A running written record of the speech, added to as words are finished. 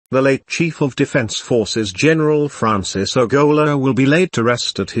The late Chief of Defense Forces General Francis Ogolla will be laid to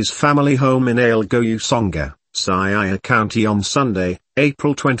rest at his family home in Songa, Siaya County on Sunday,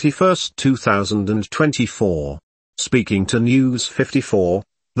 April 21, 2024. Speaking to News54,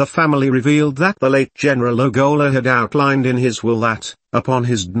 the family revealed that the late General Ogolla had outlined in his will that, upon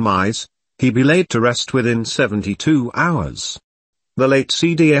his demise, he be laid to rest within 72 hours. The late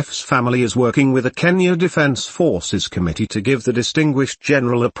CDF's family is working with the Kenya Defense Forces Committee to give the distinguished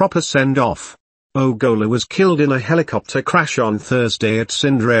general a proper send-off. Ogolla was killed in a helicopter crash on Thursday at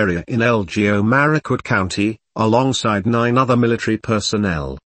Sindh area in Marakwet County, alongside 9 other military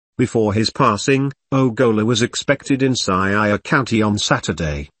personnel. Before his passing, Ogolla was expected in Siaya County on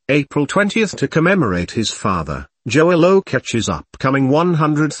Saturday, April 20 to commemorate his father, Joel Okech's upcoming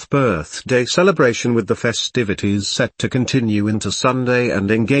 100th birthday celebration, with the festivities set to continue into Sunday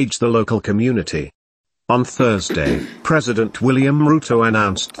and engage the local community. On Thursday, President William Ruto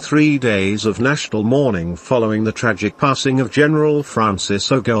announced 3 days of national mourning following the tragic passing of General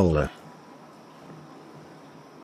Francis Ogolla.